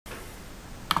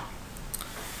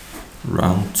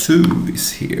Round 2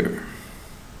 is here.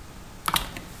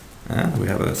 And we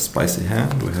have a spicy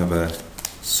hand, we have a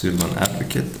Sylvan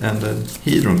Advocate and a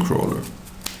Hedron Crawler.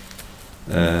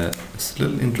 It's a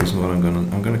little interesting what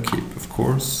I'm gonna keep, of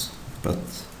course, but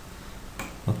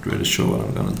not really sure what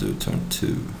I'm gonna do turn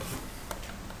 2.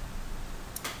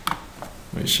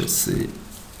 We shall see.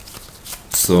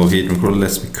 So Hedron Crawler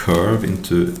lets me curve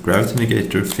into Gravity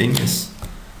Negator. Thing is,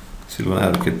 Sylvan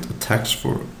Advocate attacks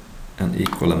for an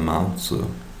equal amount, so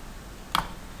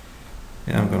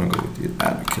yeah, I'm gonna go with the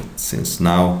Advocate, since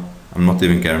now I'm not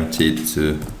even guaranteed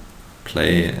to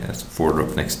play as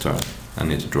 4-drop next turn. I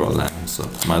need to draw a land, so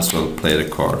might as well play the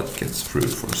card that gets through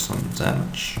for some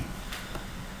damage.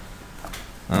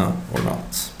 Or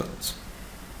not, but...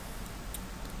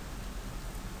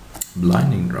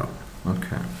 Blinding Drop,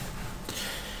 okay.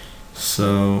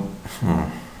 So...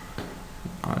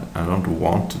 I don't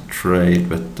want to trade,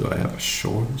 but do I have a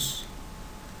choice?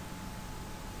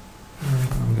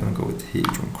 I'm gonna go with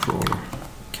Hedron Crawler.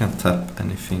 Can't tap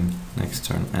anything next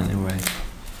turn anyway.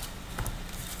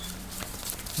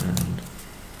 And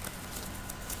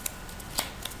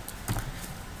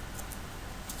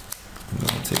I'm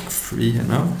gonna take 3 here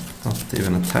now. Not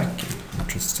even attacking.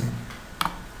 Interesting.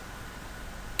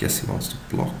 Guess he wants to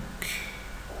block.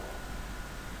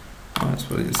 Might as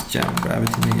well just jam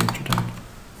Gravity Negator then.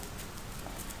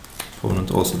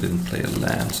 Opponent also didn't play a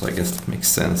land, so I guess it makes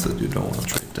sense that you don't want to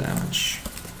trade damage.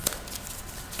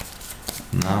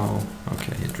 Now,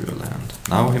 okay, he drew a land.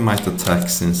 Now he might attack,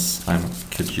 since I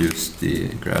could use the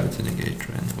Gravity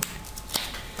Negator anyway.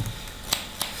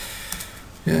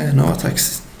 Yeah, no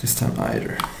attacks this time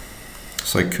either.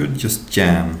 So I could just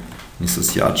jam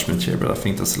Mrs. Judgment here, but I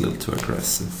think that's a little too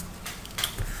aggressive.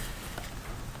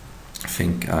 I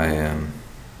think I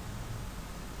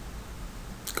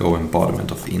go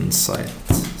Embodiment of Insight,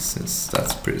 since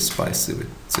that's pretty spicy with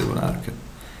Sylvan Advocate.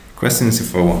 Question is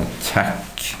if I want to attack.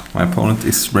 My opponent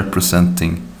is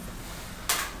representing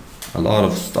a lot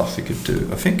of stuff he could do.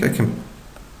 I think I can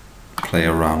play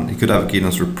around. He could have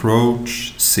Gideon's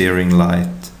Reproach, Searing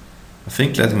Light. I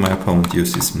think letting my opponent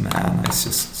use his mana is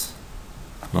just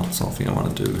not something I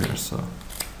want to do here, so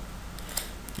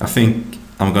I think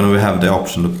I'm going to have the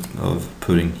option of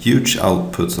putting huge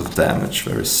outputs of damage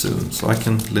very soon, so I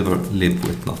can live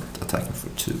with not attacking for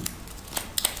 2.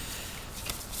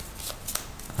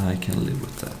 I can live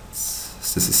with that.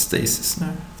 Is this a stasis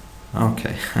now?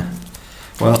 Okay.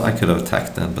 Well, I could have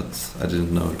attacked then, but I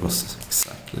didn't know it was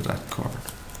exactly that card.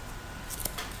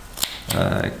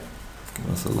 There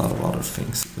was a lot of other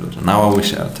things. Now I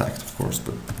wish I attacked, of course,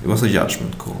 but it was a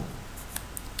judgment call.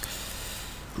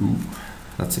 Ooh,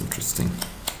 that's interesting.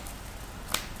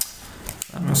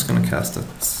 I'm just gonna cast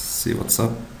it, see what's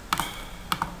up.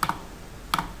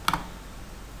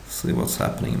 See what's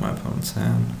happening in my opponent's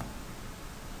hand.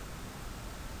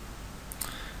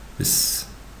 This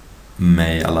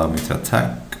may allow me to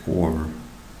attack, or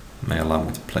may allow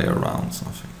me to play around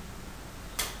something.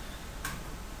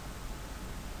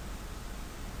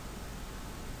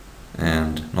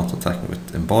 And not attacking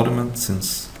with Embodiment,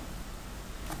 since,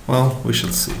 well, we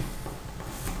shall see.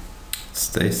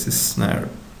 Stasis Snare.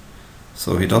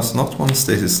 So he does not want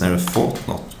Stasis Snare a Thought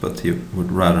Knot, but he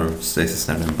would rather Stasis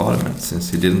Snare Embodiment, since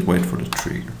he didn't wait for the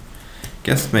trigger.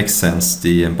 Guess it makes sense.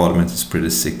 The Embodiment is pretty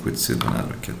sick with Sylvan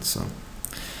Advocate, so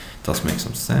it does make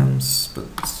some sense, but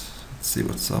let's see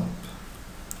what's up.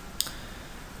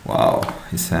 Wow,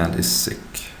 his hand is sick.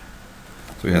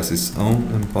 So he has his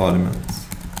own Embodiment.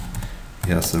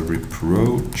 He has a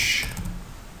Reproach,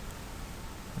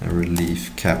 a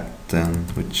Relief Captain,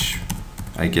 which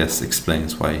I guess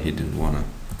explains why he didn't want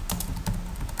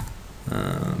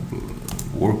a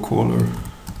Warcaller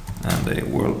and a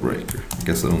World Breaker. I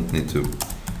guess I don't need to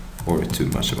worry too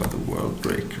much about the World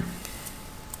Breaker.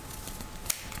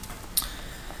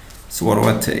 So what do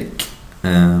I take?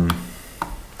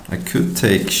 I could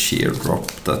take Sheer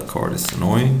Drop. That card is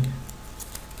annoying,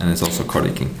 and it's also a card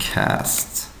you can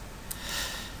cast.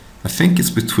 I think it's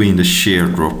between the Sheer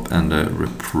Drop and the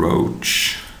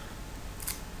Reproach.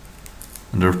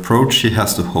 And the Reproach he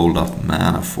has to hold up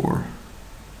mana for.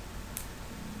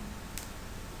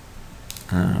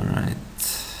 Alright.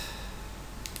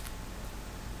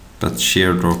 But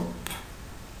Sheer Drop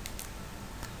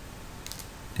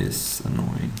is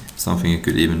annoying. Something you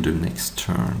could even do next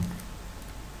turn.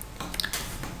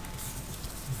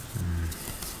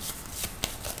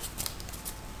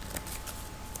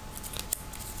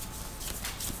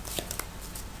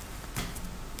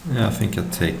 Yeah, I think I'll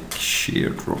take Sheer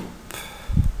Drop.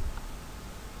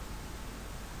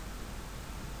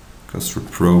 Because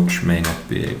Reproach may not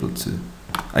be able to...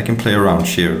 I can play around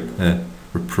Sheer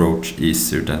Reproach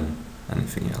easier than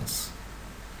anything else.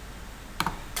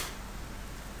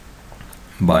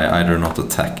 By either not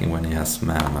attacking when he has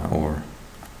mana or,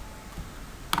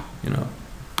 you know,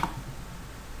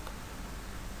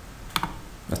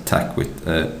 attack with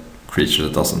a creature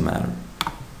that doesn't matter.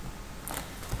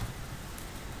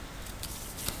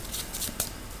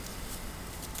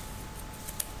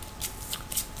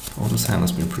 Opponent's hand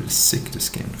has been pretty sick this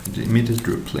game. He immediately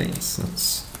drew planes.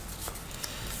 That's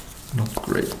not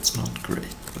great, but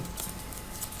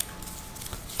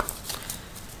what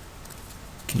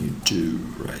can you do,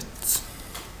 right?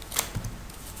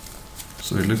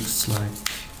 So it looks like,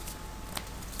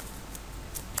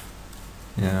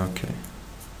 yeah, okay,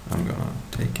 I'm gonna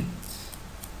take it.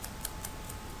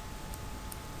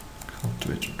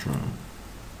 Cultivator drone.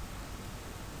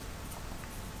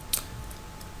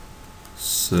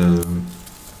 So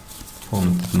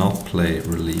opponent did not play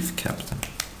Relief Captain.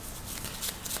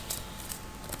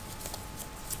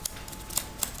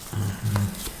 I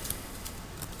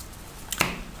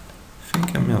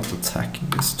think I'm not attacking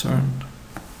this turn.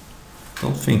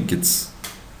 Don't think it's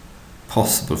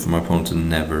possible for my opponent to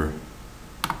never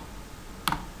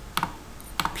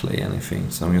play anything,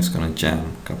 so I'm just gonna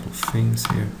jam a couple of things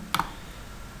here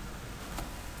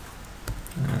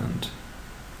and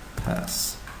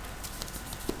pass.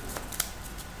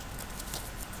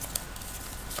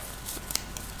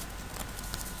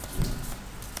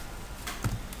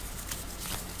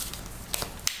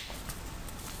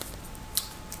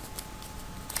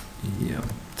 Yeah,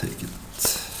 take it,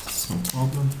 it's no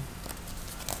problem.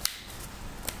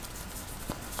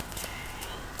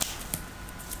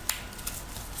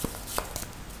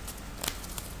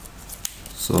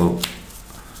 So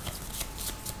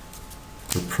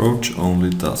the approach only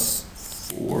does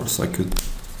 4, so I could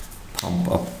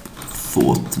pump up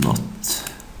Thought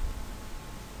Knot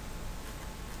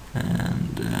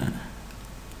and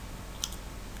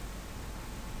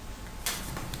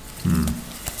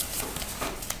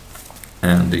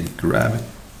and the Gravity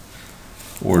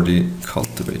or the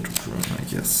Cultivator drone, I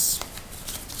guess.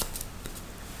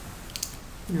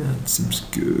 Yeah, it seems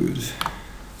good.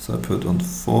 So I put on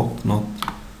Thought Knot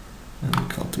and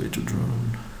the Cultivator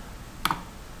drone.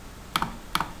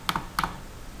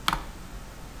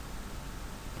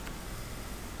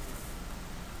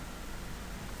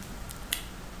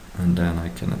 And then I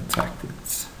can attack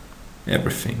with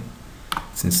everything.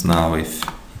 Since now if he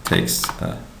takes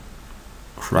a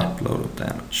crap load of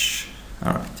damage.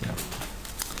 Alright, yeah.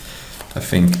 I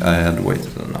think I had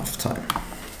waited enough time.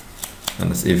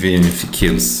 And even if he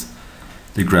kills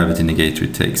the Gravity Negator,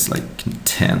 it takes like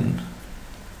 10.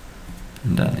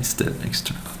 And then he's dead next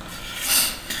turn.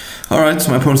 Alright,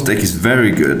 so my opponent's deck is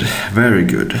very good. Very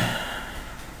good.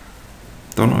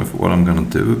 Don't know what I'm gonna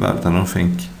do about it. I don't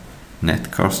think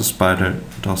Netcaster Spider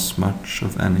does much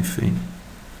of anything.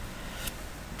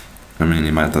 I mean,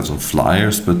 he might have some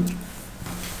flyers, but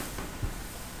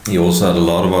he also had a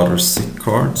lot of other sick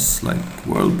cards, like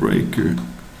Worldbreaker.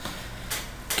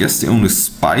 Guess the only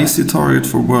spicy target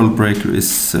for Worldbreaker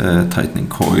is Tightening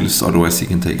Coils, otherwise he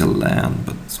can take a land,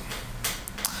 but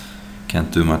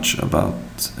can't do much about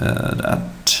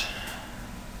that,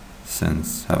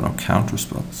 since I have no counter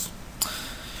spots.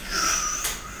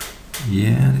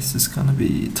 Yeah, this is gonna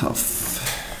be tough.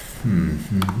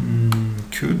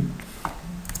 Could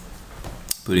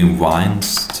put in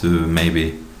Vines to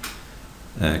maybe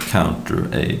counter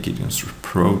a Gideon's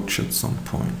Reproach at some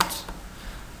point.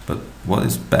 But what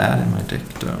is bad in my deck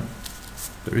though?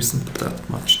 There isn't that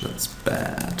much that's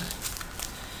bad.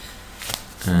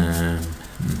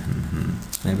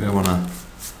 Maybe I wanna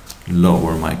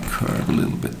lower my curve a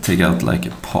little bit. Take out like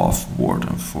a Path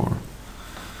Warden for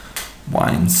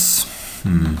Vines.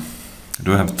 I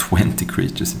do have 20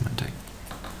 creatures in my deck.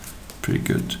 Pretty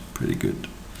good, pretty good.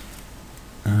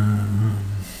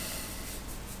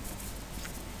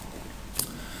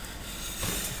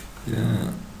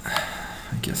 Yeah,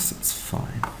 I guess that's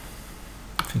fine.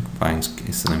 I think Vines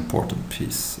is an important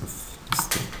piece of this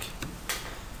deck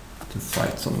to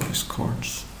fight some of these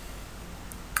cards.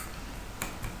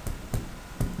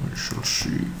 We shall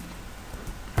see.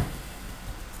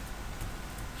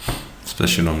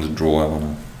 Especially on the draw, I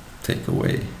want to take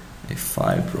away a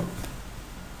 5-drop.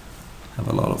 Have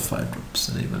a lot of 5-drops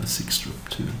and even a 6-drop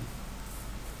too.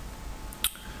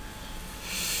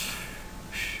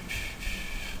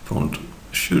 Opponent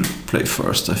should play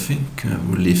first, I think.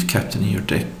 Relief Captain in your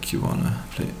deck, you wanna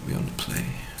play.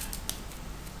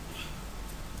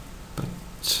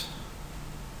 But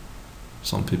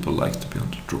some people like to be on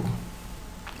the draw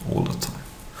all the time.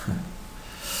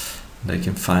 They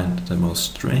can find the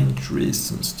most strange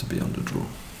reasons to be on the draw.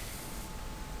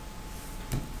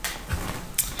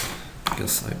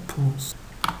 as I pause.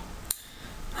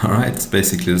 Alright, it's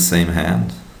basically the same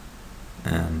hand.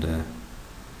 And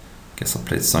guess I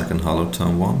played Sunken Hollow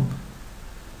turn 1.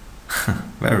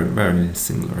 Very, very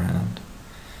similar hand.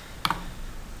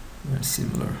 Very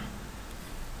similar.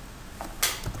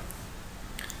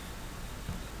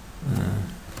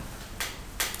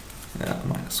 Yeah,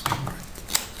 might as well. Right.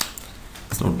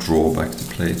 There's no drawback to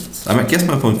play it. I mean, I guess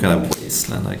my opponent can have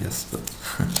Wasteland, I guess, but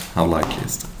how likely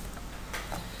is that?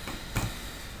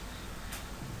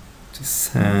 This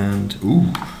hand.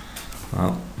 Ooh.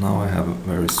 Well, now I have a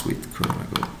very sweet Kurma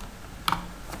go.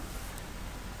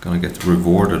 Gonna get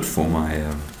rewarded for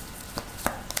my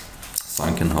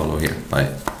Sunken Hollow here by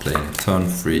playing turn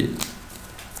 3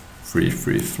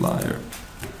 flyer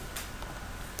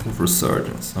of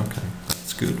Resurgence. Okay,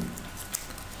 that's good.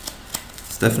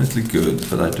 It's definitely good,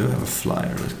 but I do have a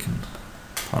flyer that can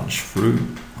punch through,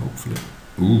 hopefully.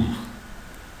 Ooh.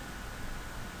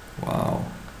 Wow.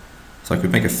 So I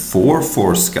could make a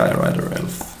 4/4 Skyrider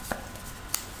Elf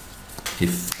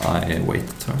if I wait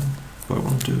a turn. But I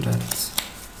won't do that.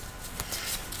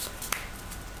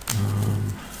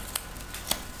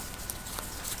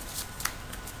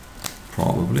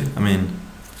 Probably. I mean,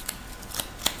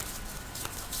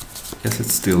 I guess it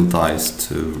still dies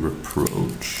to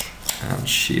Reproach and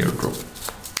Sheer Drop.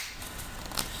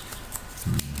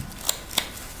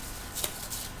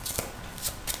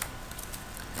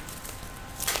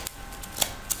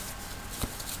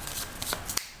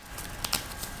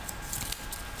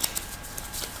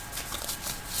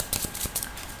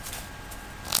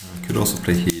 I could also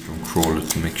play Hedron Crawler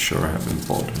to make sure I have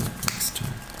Embodiment next turn.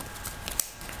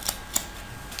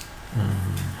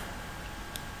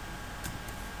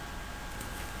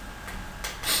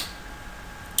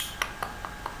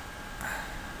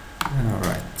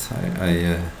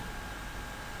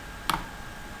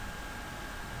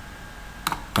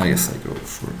 I guess I go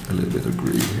for a little bit of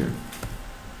greed here.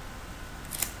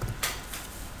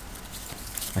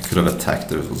 I could have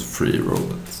attacked if it was a free roll,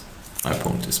 but my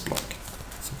opponent is blocking.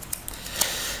 So,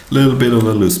 a little bit of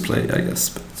a loose play, I guess,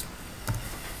 but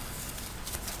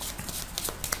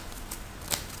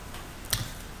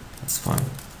that's fine.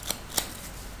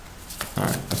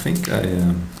 Alright, I think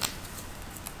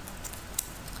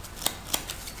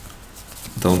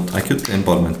I could play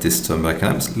Embodiment this turn, but I can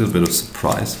have a little bit of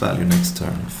surprise value next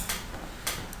turn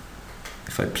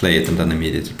if I play it and then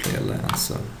immediately play a land.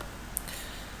 So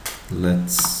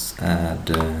let's add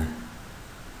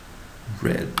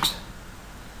red,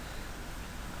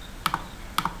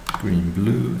 green,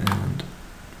 blue, and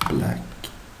black.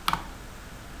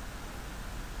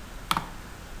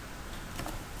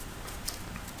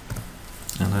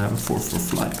 And I have a 4/4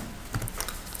 flyer.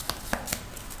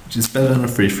 Which is better than a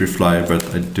 3/3 flyer,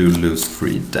 but I do lose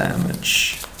 3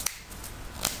 damage.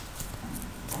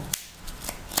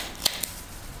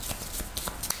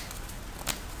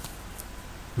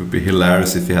 It would be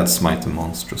hilarious if he had Smite the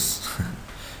Monstrous.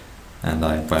 And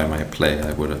by my play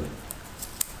I would have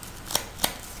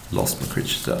lost my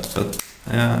creature to that. But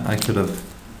yeah, I could have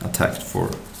attacked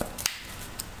for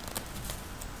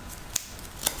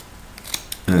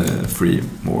 3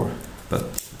 more. But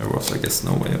there was, I guess,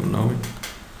 no way of knowing.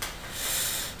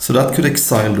 So that could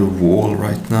exile the wall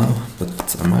right now,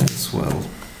 but I might as well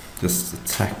just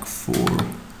attack for...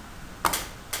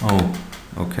 Oh,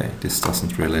 okay, this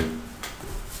doesn't really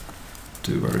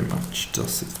do very much,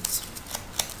 does it?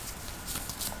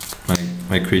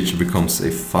 My creature becomes a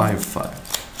 5/5.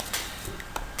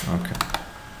 Okay.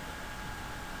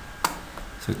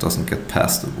 So it doesn't get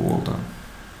past the wall then.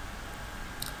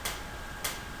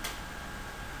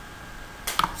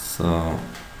 So...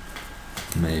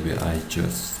 maybe I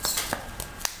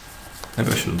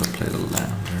shouldn't have played a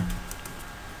land here.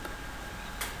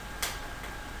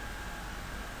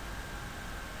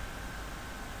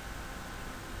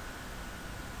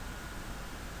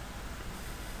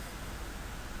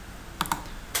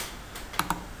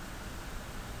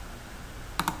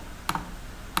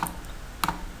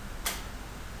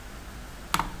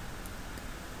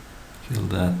 Kill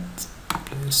that,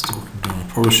 play a Stalking Drone. I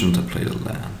probably shouldn't have played a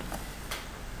land.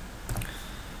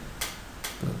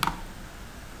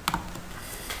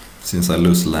 Since I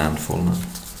lose landfall now.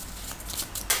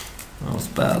 That was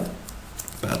bad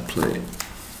play.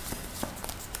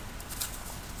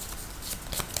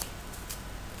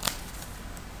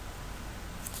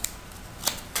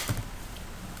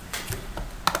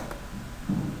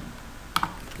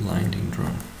 Blinding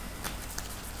Drum.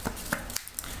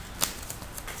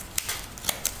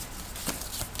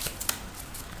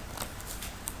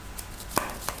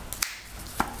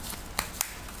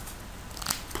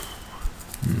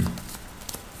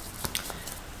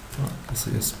 So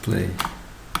I just play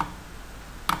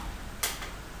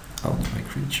out my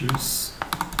creatures.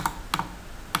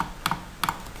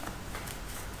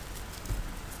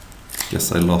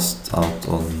 Guess I lost out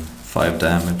on 5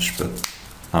 damage, but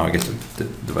now I get to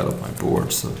develop my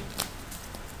board, so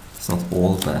it's not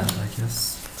all bad, I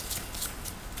guess.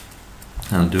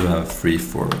 And I do have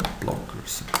 3-4 blockers,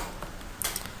 so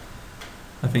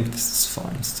I think this is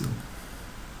fine still.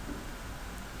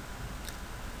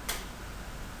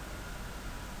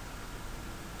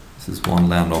 This is one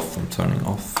land off from turning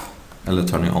off, or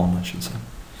turning on, I should say.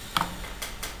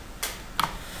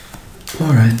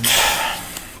 Alright,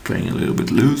 playing a little bit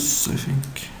loose, I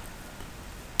think,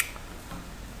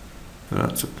 but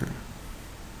that's okay.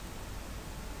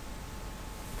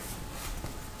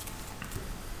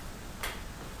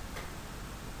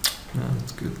 Yeah,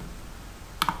 that's good.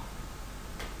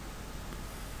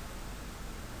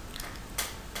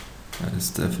 That is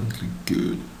definitely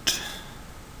good.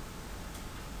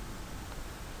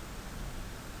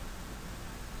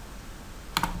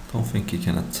 Don't think he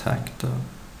can attack though,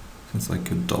 since I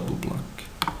could double block.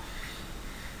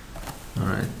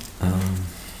 Alright.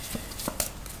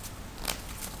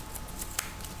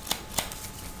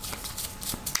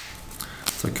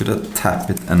 So I could tap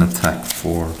it and attack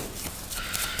for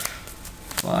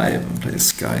 5 and play a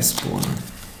Sky Spawner.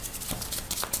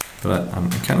 But I'm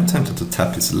kind of tempted to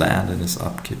tap his land and his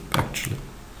upkeep actually.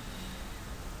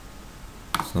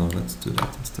 So let's do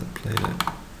that instead. Play the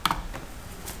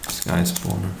Sky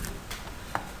Spawner.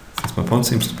 Since my opponent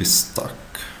seems to be stuck.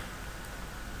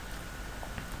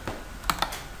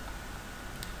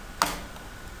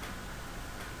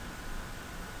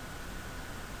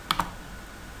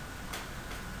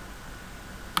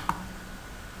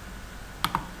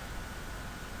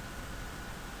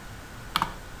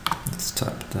 Let's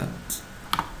tap that.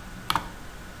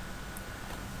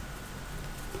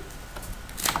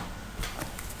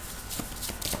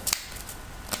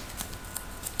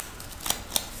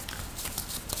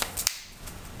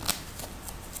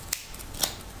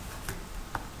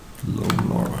 Low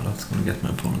Laura, that's gonna get my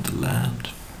opponent to land.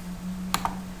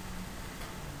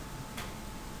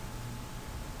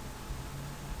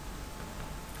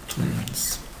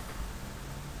 Twins.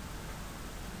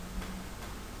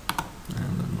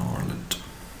 And the Norlet.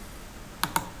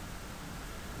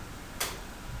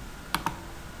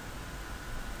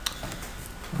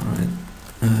 Alright.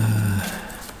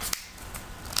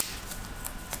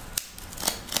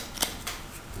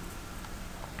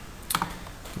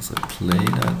 Guess I play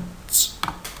that.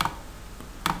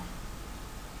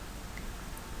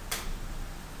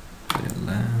 Play a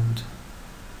land.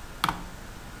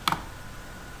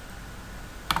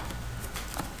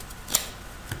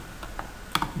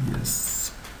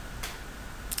 Yes.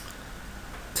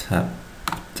 Tap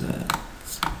that.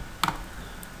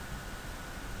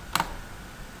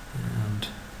 And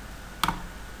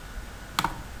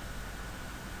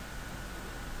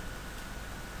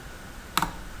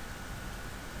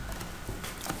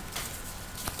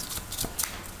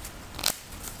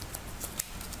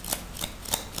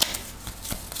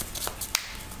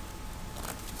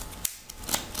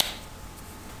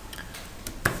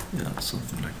yeah,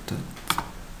 something like that.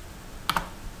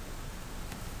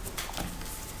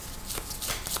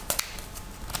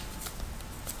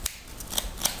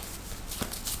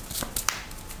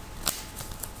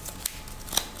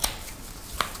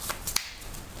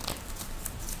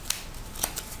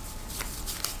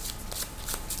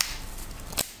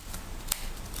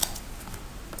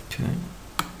 Okay.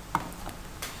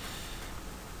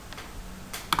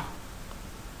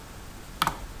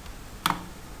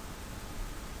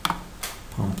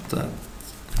 Pump that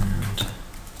and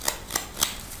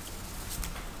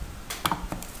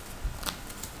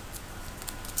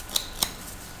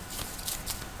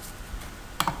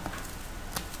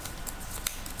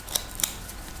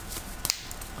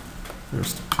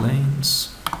there's the planes.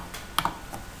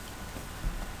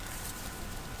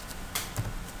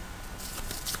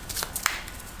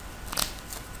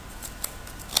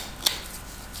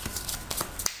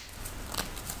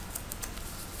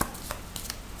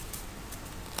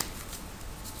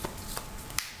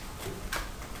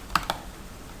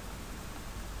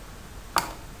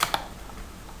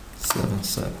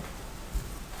 Seven.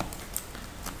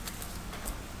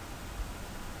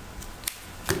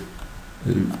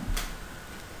 Ooh.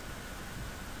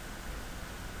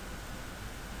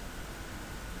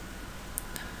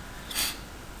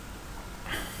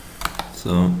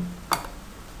 So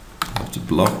I have to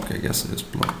block, I guess I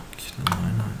just block the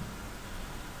 9/9.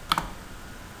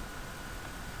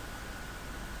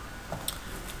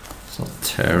 It's not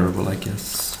terrible, I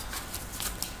guess.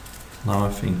 Now I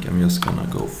think I'm just gonna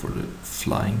go for the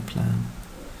flying plan.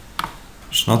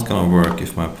 It's not gonna work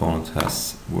if my opponent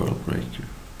has World Breaker,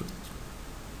 but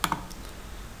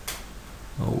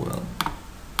oh well.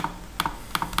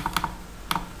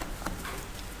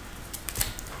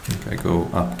 I think I go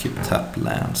upkeep tap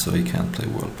land so he can't play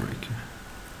World Breaker.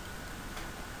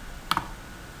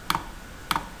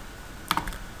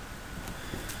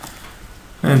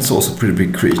 And it's also a pretty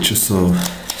big creature, so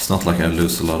it's not like I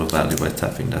lose a lot of value by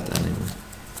tapping that anyway.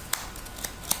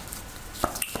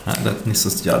 That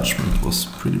Nissa's Judgment was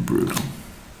pretty brutal.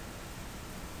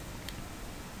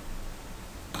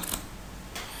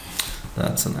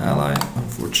 That's an ally,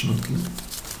 unfortunately.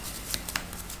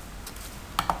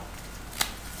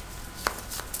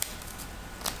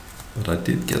 But I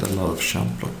did get a lot of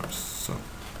shunt blockers, so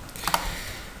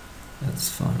that's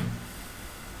fine.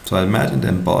 So I imagine the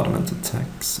embodiment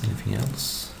attacks. Anything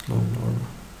else? Low Lord.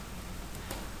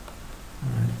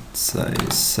 Alright, say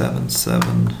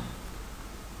 7/7.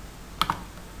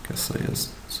 Guess I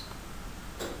just...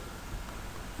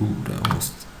 Ooh, that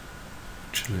almost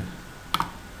actually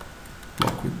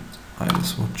block with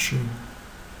Gatewatch.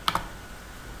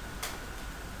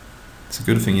 It's a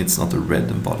good thing it's not a red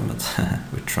embodiment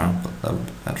with trample. That would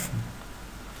be bad for me.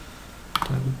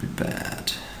 That would be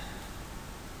bad.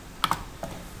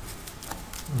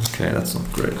 Okay, that's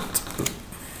not great.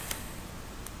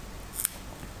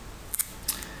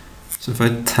 So if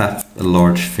I tap a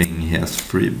large thing, he has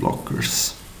 3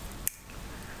 blockers.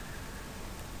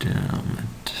 Damn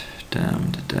it.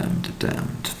 Damned, damned,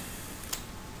 damned.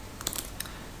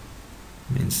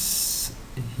 Means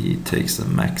he takes a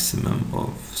maximum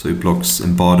of... So he blocks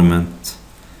Embodiment,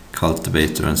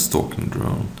 Cultivator and Stalking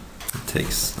Drone. It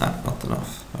takes... not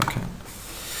enough. Okay.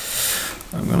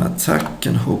 I'm gonna attack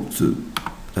and hope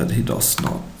that he does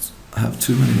not have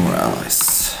too many more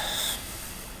allies.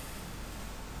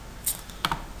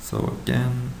 So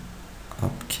again,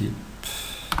 upkeep,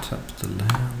 tap the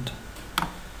land.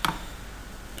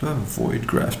 Do I have a Void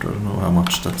Grafter? I don't know how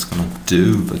much that's gonna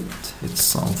do, but it's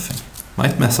something.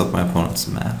 Might mess up my opponent's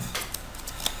math.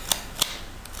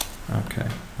 Okay,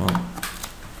 well,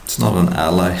 it's not an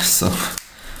ally, so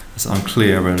it's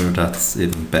unclear whether that's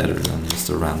even better than just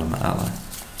a random ally.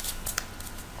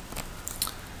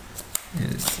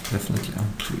 It is definitely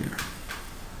unclear.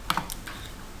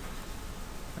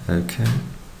 Okay.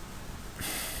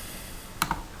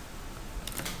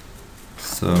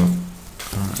 So,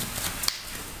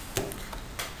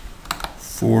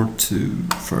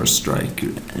 4/2 first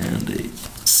striker and a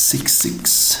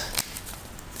 6/6.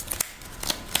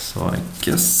 So I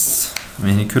guess, I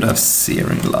mean, he could have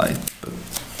Searing Light, but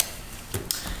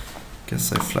I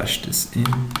guess I flash this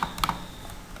in.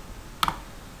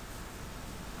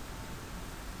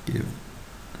 Give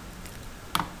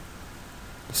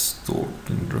the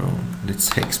Stalking Drone, and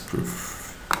it's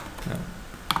hexproof. Yeah.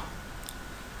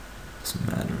 Doesn't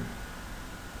matter.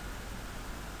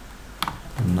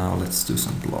 And now let's do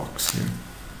some blocks here.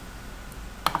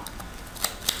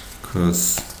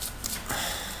 Because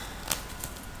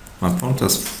my opponent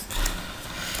has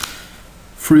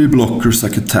 3 blockers, I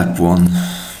could tap 1.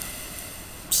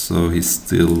 So he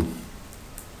still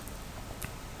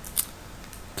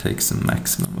takes a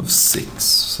maximum of 6.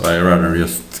 So I rather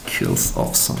just kills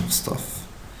off some stuff.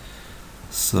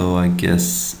 So I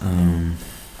guess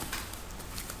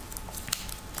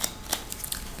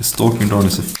the Stalking Drone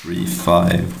is a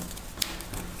 3/5.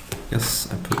 Guess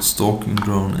I put Stalking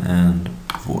Drone and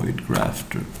Void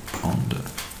Grafter on the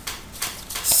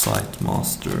Sight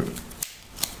Master.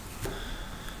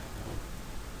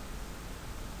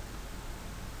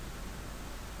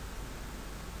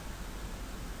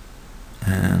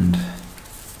 And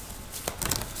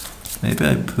maybe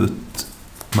I put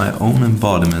my own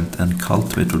embodiment and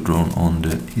Cultivator Drone on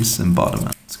his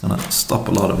embodiment. It's gonna stop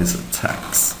a lot of his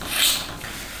attacks.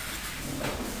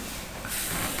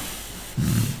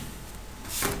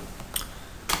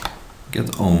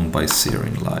 Get owned by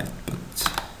Searing Light,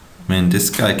 but I mean, this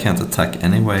guy can't attack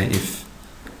anyway if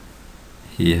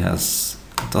he has...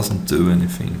 It doesn't do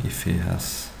anything if he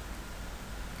has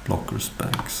blockers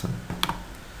back, so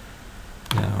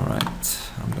yeah, alright,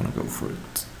 I'm gonna go for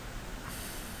it.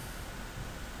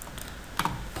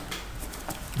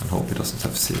 I hope he doesn't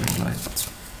have Searing Light.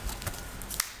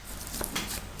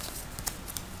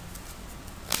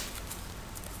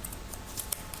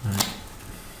 Right.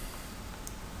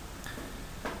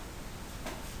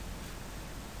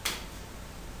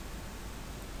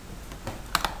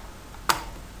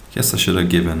 Guess I should have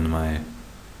given my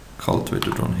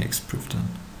Cultivator Drone hexproof then.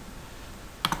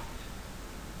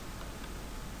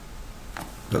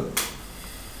 But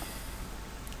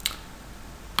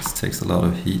takes a lot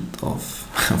of heat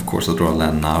off. Of course I draw a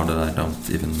land now that I don't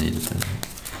even need it anymore.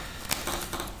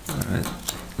 Alright,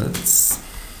 let's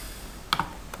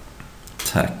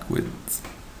attack with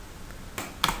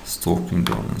Stalking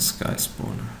Drone and Sky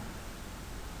Spawner.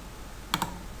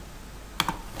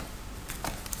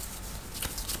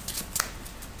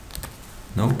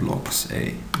 No blocks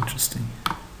A, interesting.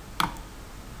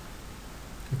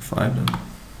 Take 5 then.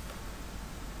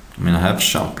 I mean I have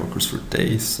shout blockers for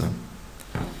days, so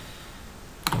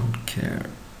don't care.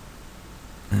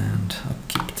 And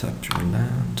upkeep, tap your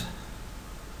land.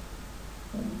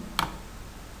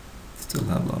 Still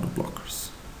have a lot of blockers.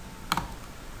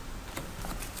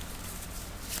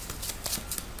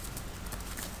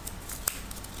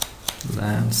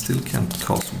 Land still can't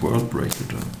cast World Breaker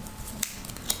though.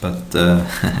 But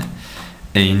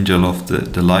Angel of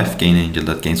the life gain angel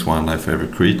that gains 1 life for every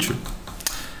creature.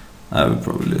 I would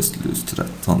probably just lose to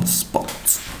that on the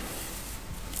spot.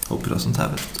 Hope he doesn't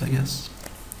have it, I guess.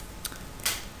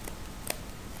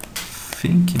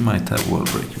 Think he might have World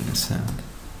Breaker in his hand.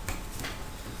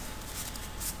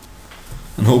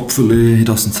 And hopefully he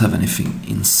doesn't have anything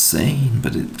insane,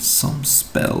 but it's some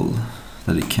spell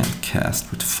that he can't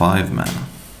cast with 5 mana.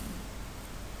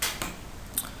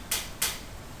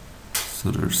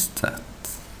 So there's that.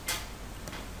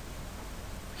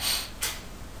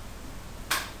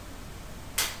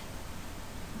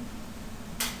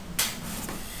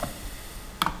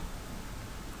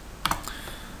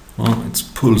 Well, it's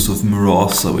Pulse of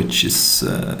Murasa, which is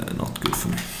not good for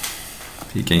me.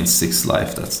 He gains 6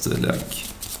 life, that's the like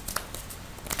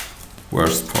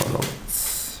worst part of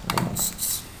it,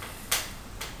 almost.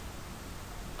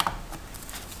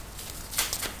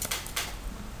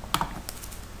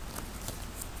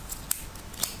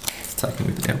 Attacking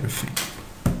with everything.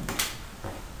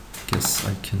 Guess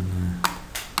I can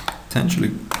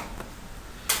potentially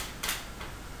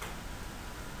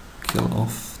kill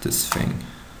off this thing.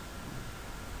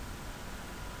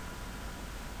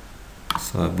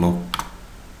 So I block.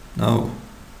 No,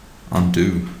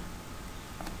 undo.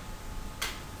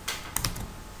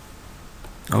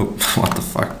 Oh, what the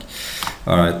fuck?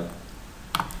 Alright.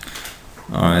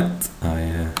 Alright,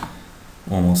 I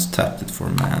almost tapped it for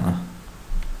mana.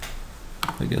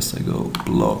 I guess I go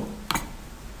block.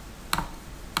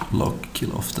 Block,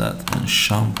 kill off that, and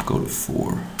jump, go to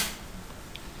 4.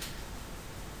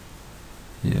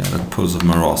 Yeah, that Pulse of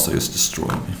Marasa just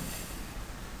destroyed me.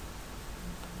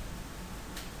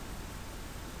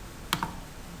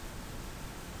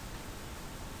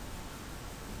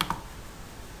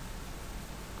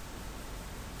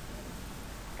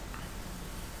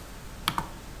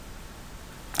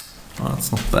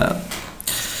 That's not bad.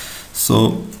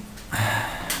 So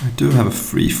I do have a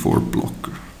 3/4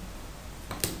 blocker,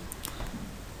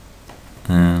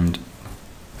 and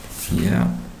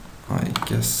yeah, I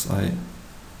guess I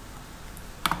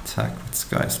attack with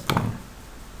Sky Spawn.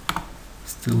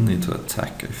 Still need to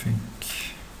attack, I think.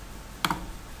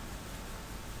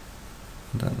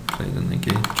 And then play the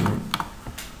negator.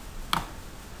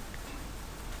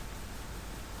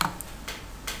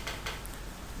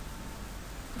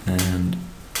 And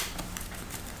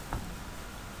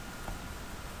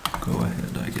go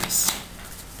ahead, I guess.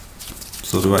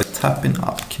 So do I tap in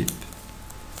upkeep?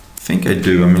 I think I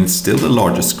do. I mean, it's still the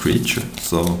largest creature,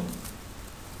 so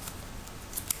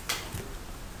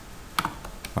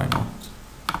why not?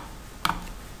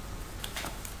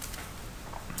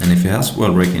 And if he has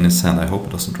World Breaker in his hand, I hope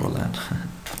he doesn't draw land.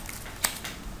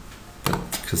 But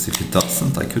because if he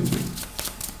doesn't, I could win.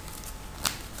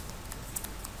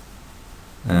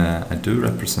 I do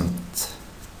represent,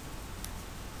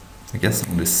 I guess,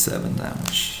 only 7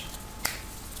 damage,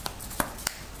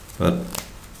 but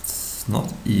it's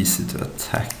not easy to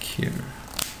attack here.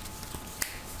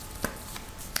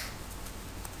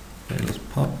 Okay, let's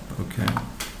pop, okay,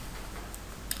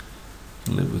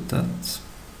 live with that.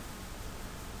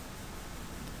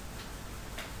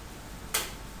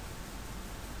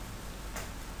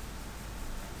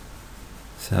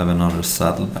 So have another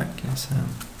Saddleback in his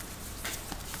hand.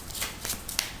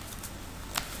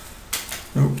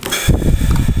 Nope,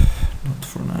 not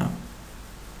for now.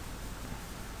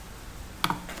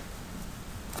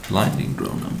 Blinding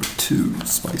Grow number 2,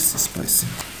 spicy, spicy.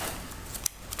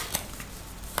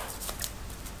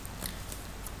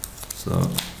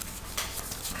 So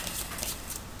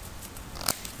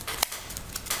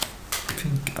I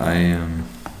think I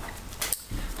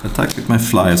attack with my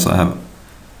flyer, so I have,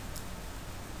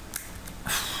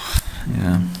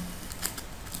 yeah.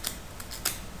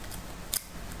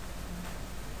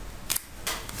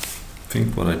 I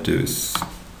think what I do is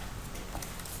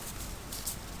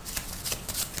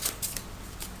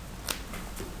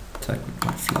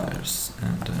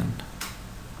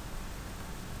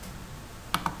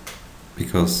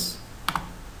because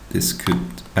this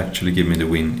could actually give me the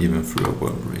win even through a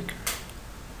world breaker.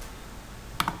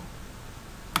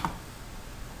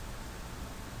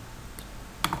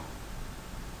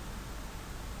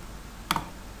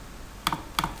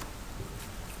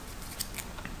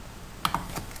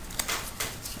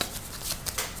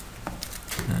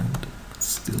 And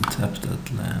still tap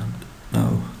that land.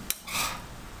 No.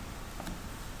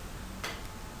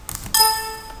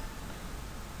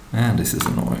 And this is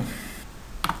annoying.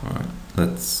 Alright,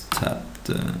 let's tap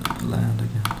the land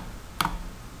again.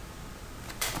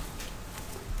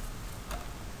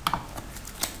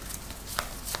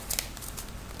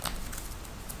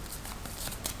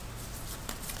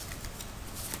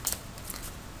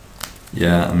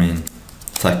 Yeah, I mean,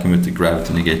 attacking with the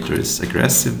gravity negator is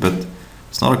aggressive, but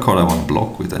it's not a card I want to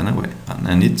block with anyway. And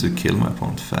I need to kill my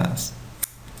opponent fast.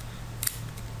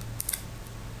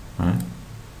 Right?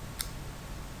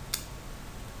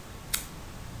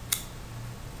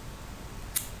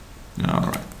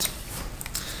 Alright.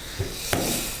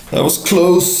 That was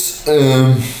close.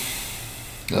 That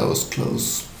was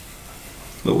close.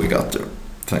 But we got there.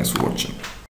 Thanks for watching.